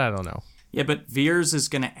Brendan, but I don't know. Yeah, but Veers is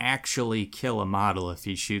going to actually kill a model if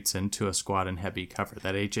he shoots into a squad in heavy cover.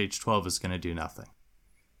 That HH12 is going to do nothing.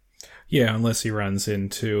 Yeah, unless he runs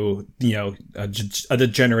into, you know, a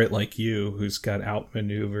degenerate like you who's got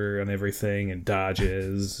outmaneuver and everything and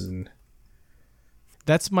dodges. And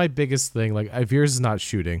that's my biggest thing. Like, Veers is not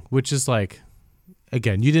shooting, which is like,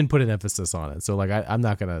 again, you didn't put an emphasis on it. So like, I'm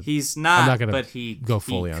not going to. He's not, I'm not gonna but he go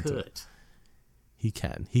fully onto could. it. He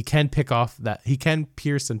can pick off that. He can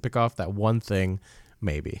pierce and pick off that one thing,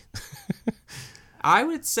 maybe. I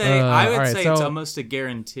would say right, it's almost a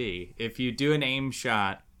guarantee. If you do an aim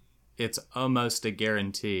shot, it's almost a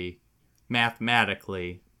guarantee,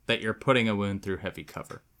 mathematically, that you're putting a wound through heavy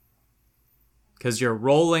cover. Because you're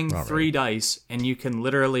rolling 3 dice, and you can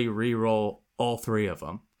literally re-roll all 3 of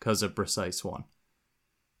them because of precise 1.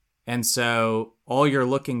 And so all you're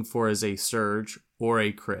looking for is a surge or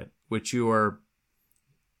a crit, which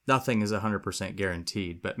nothing is 100%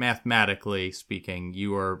 guaranteed, but mathematically speaking,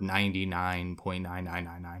 you are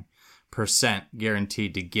 99.9999%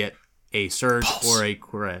 guaranteed to get a surge or a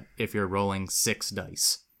crit if you're rolling 6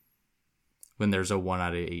 dice when there's a 1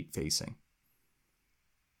 out of 8 facing.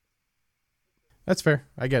 That's fair.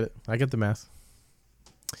 I get it. I get the math.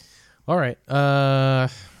 All right. I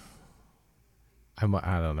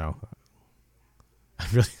don't know. I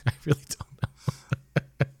really don't know.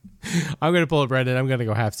 I'm going to pull a Brendan. I'm going to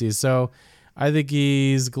go halfsies. So I think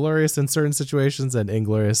he's glorious in certain situations and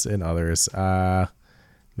inglorious in others. Man,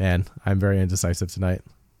 I'm very indecisive tonight.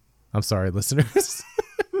 I'm sorry, listeners.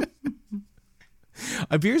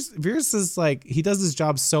 Veers is like, he does his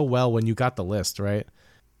job so well when you got the list, right?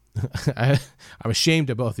 I'm ashamed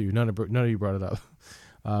of both of you. None of you brought it up.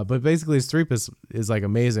 But basically his 3 is like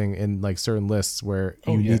amazing in like certain lists where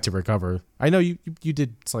you need to recover. I know you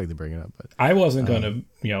did slightly bring it up, but I wasn't going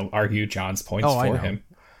to, argue John's points for him.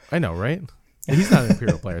 I know, right? He's not an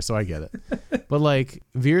Imperial player, so I get it. But like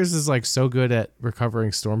Veers is like so good at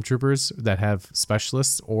recovering Stormtroopers that have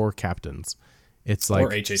specialists or captains. It's like or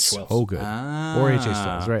HH12s. So good. Or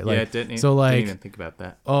HH12s, right? Like, yeah, didn't even think about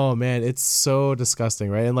that. Oh man, it's so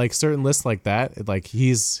disgusting, right? And like certain lists like that, like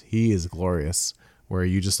he is glorious, where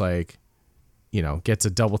you just like, get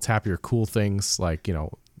to double tap your cool things, like,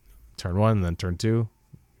 turn 1 and then turn 2,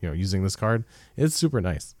 using this card. It's super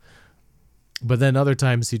nice. But then other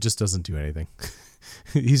times he just doesn't do anything.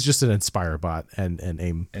 He's just an inspire bot and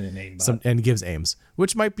aim. And an aim bot. And gives aims,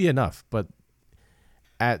 which might be enough. But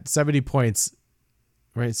at 70 points,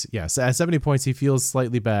 right? Yes, at 70 points, he feels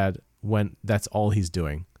slightly bad when that's all he's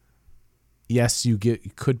doing. Yes, you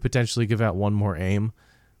could potentially give out one more aim,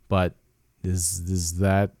 but is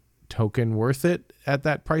that token worth it at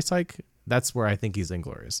that price hike? That's where I think he's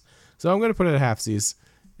inglorious. So I'm going to put it at halfsies.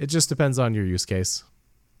 It just depends on your use case.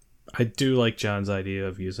 I do like John's idea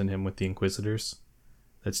of using him with the Inquisitors.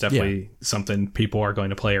 That's definitely something people are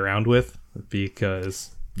going to play around with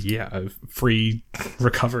because, free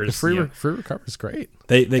recovers. Free recover is great.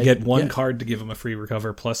 They get one card to give them a free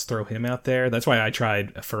recover plus throw him out there. That's why I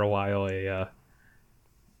tried for a while a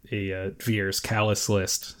Veers Callus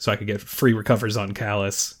list so I could get free recovers on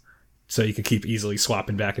Callus so you could keep easily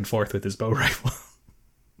swapping back and forth with his bow rifle.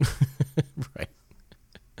 Right.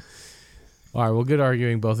 All right, well, good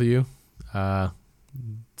arguing, both of you.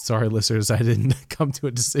 Sorry, listeners, I didn't come to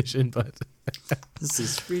a decision, but... This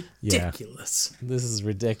is ridiculous. Yeah, this is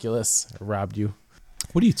ridiculous. I robbed you.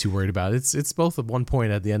 What are you too worried about? It's both at 1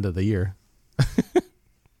 point at the end of the year.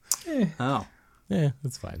 Oh. Yeah,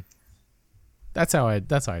 that's fine. That's how I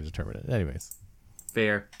determine it. Anyways.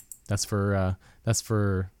 Fair. That's for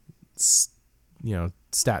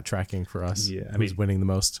stat tracking for us. Yeah, who's winning the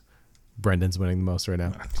most? Brendan's winning the most right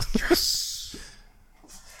now. Yes.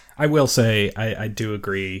 I will say I do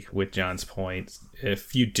agree with John's point.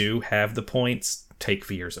 If you do have the points, take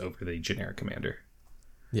Veers over the generic commander.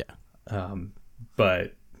 Yeah.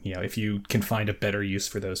 But if you can find a better use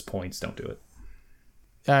for those points, don't do it.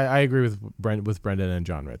 I agree with Brendan and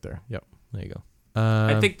John right there. Yep. There you go.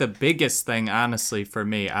 I think the biggest thing, honestly, for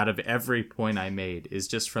me, out of every point I made, is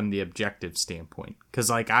just from the objective standpoint.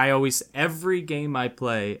 Because, every game I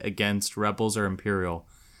play against Rebels or Imperial,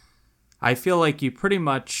 I feel like you pretty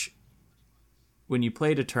much, when you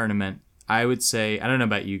played a tournament, I would say, I don't know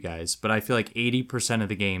about you guys, but I feel like 80% of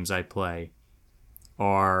the games I play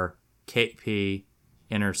are KP,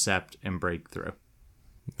 Intercept, and Breakthrough.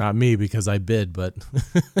 Not me, because I bid, but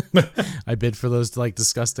I bid for those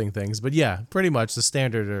disgusting things. But yeah, pretty much the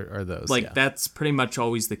standard are those. That's pretty much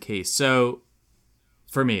always the case. So,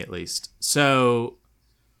 for me at least. So,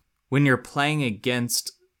 when you're playing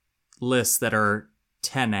against lists that are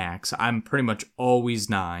 10-ax, I'm pretty much always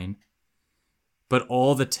 9. But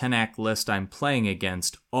all the 10-ax list I'm playing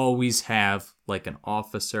against always have an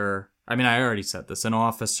officer. I mean, I already said this, an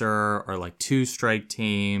officer or 2 strike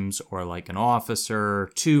teams or an officer,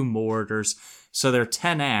 2 mortars. So they're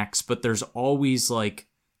 10-ax, but there's always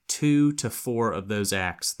 2 to 4 of those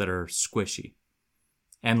acts that are squishy.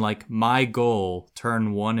 And my goal,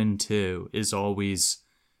 turn 1 and 2, is always,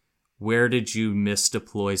 where did you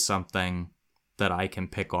misdeploy something that I can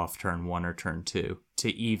pick off turn 1 or turn 2 to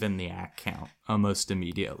even the act count almost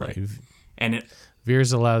immediately. Right. And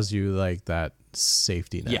Veers allows you that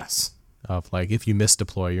safety net. Yes. Of if you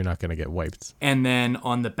misdeploy, you're not going to get wiped. And then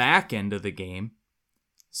on the back end of the game,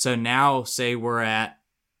 so now say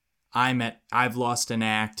I've lost an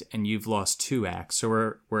act and you've lost 2 acts, so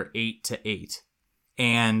we're 8-8.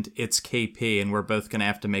 And it's KP, and we're both going to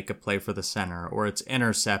have to make a play for the center. Or it's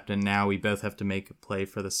Intercept, and now we both have to make a play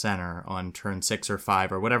for the center on turn 6 or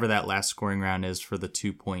 5, or whatever that last scoring round is for the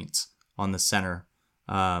 2 points on the center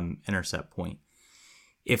Intercept point.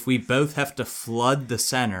 If we both have to flood the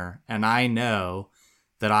center, and I know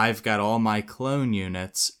that I've got all my clone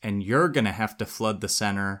units, and you're going to have to flood the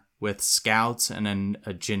center with scouts and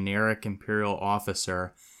a generic Imperial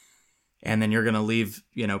officer, and then you're going to leave,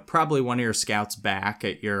 probably one of your scouts back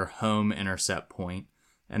at your home intercept point.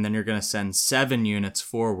 And then you're going to send 7 units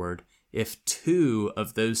forward. If 2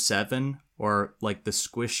 of those 7 are the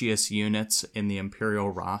squishiest units in the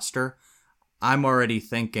Imperial roster, I'm already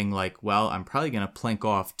thinking I'm probably going to plink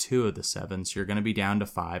off 2 of the 7. So you're going to be down to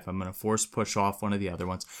 5. I'm going to force push off one of the other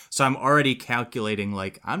ones. So I'm already calculating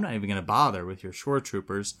I'm not even going to bother with your shore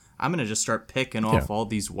troopers. I'm going to just start picking off all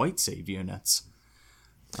these white save units.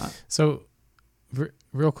 So,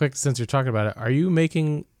 real quick, since you're talking about it, are you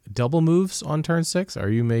making double moves on turn 6? Are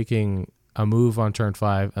you making a move on turn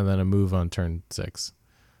 5 and then a move on turn 6?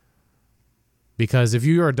 Because if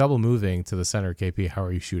you are double moving to the center KP, how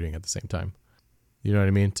are you shooting at the same time? You know what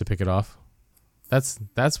I mean? To pick it off.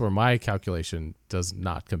 That's where my calculation does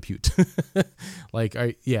not compute.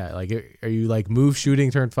 Are you move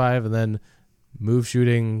shooting turn 5 and then move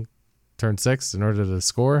shooting turn 6 in order to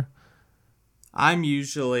score? I'm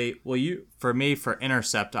usually, for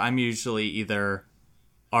Intercept, I'm usually either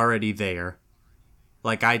already there.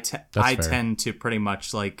 I tend to pretty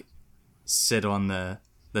much sit on the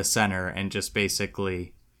center and just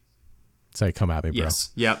basically say, come at me, bro.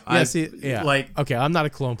 Yes. Yep. Okay, I'm not a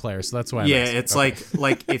clone player, so that's why. It's okay.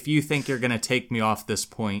 If you think you're gonna take me off this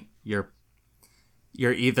point, you're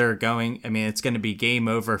you're either going, I mean, it's going to be game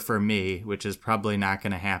over for me, which is probably not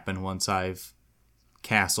going to happen once I've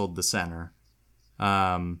castled the center.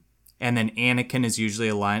 And then Anakin is usually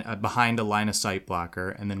behind a line of sight blocker.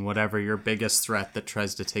 And then whatever your biggest threat that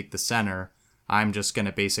tries to take the center, I'm just going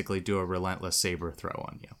to basically do a relentless saber throw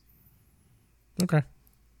on you. Okay.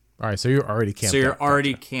 All right, so you're already camped out. So you're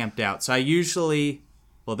already camped out. So I usually,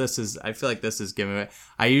 I feel like this is giving it.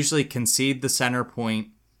 I usually concede the center point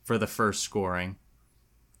for the first scoring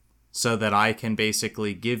so that I can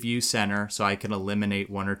basically give you center so I can eliminate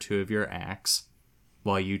one or two of your acts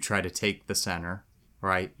while you try to take the center,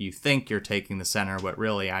 right? You think you're taking the center, but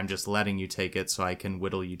really I'm just letting you take it so I can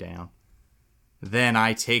whittle you down. Then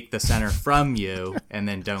I take the center from you and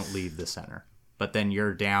then don't leave the center. But then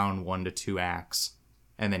you're down 1 to 2 acts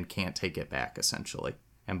and then can't take it back, essentially.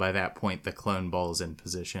 And by that point, the clone ball is in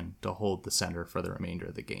position to hold the center for the remainder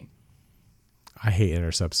of the game. I hate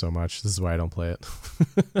intercept so much. This is why I don't play it.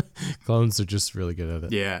 Clones are just really good at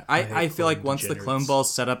it. Yeah, I feel like once the clone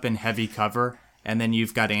ball's set up in heavy cover, and then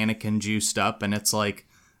you've got Anakin juiced up, and it's like,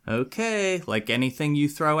 okay, like anything you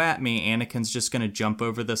throw at me, Anakin's just going to jump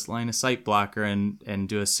over this line of sight blocker and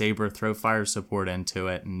do a saber, throw fire support into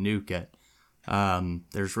it, and nuke it.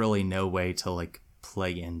 There's really no way to like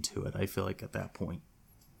play into it, I feel like, at that point.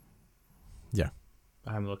 Yeah.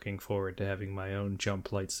 I'm looking forward to having my own jump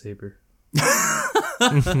lightsaber.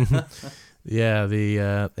 Yeah,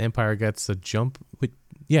 the Empire gets a jump.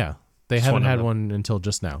 Yeah, they Just haven't one of had them. one until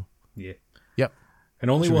just now. Yeah. Yep.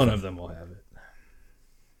 And only True. one of them will have it.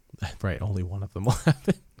 Right, only one of them will have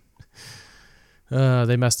it.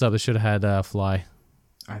 They messed up. They should have had fly.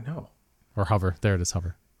 I know. Or hover. There it is,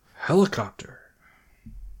 hover. Helicopter.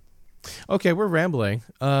 Okay, we're rambling.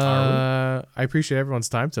 I appreciate everyone's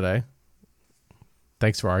time today.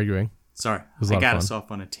 Thanks for arguing. Sorry, was a I lot of got fun. us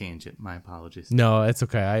off on a tangent. My apologies. No, it's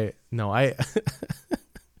okay.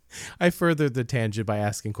 I furthered the tangent by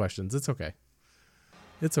asking questions. It's okay.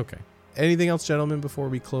 It's okay. Anything else, gentlemen, before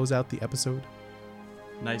we close out the episode?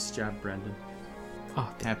 Nice job, Brendan.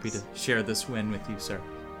 Oh, Happy to share this win with you, sir.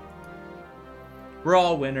 We're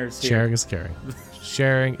all winners here. Sharing is caring.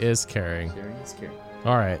 Sharing is caring. Sharing is caring.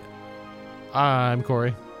 All right. I'm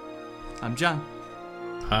Corey. I'm John.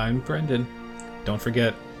 I'm Brendan. Don't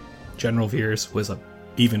forget, General Veers was an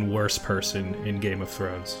even worse person in Game of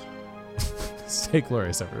Thrones. Stay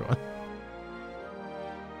glorious, everyone.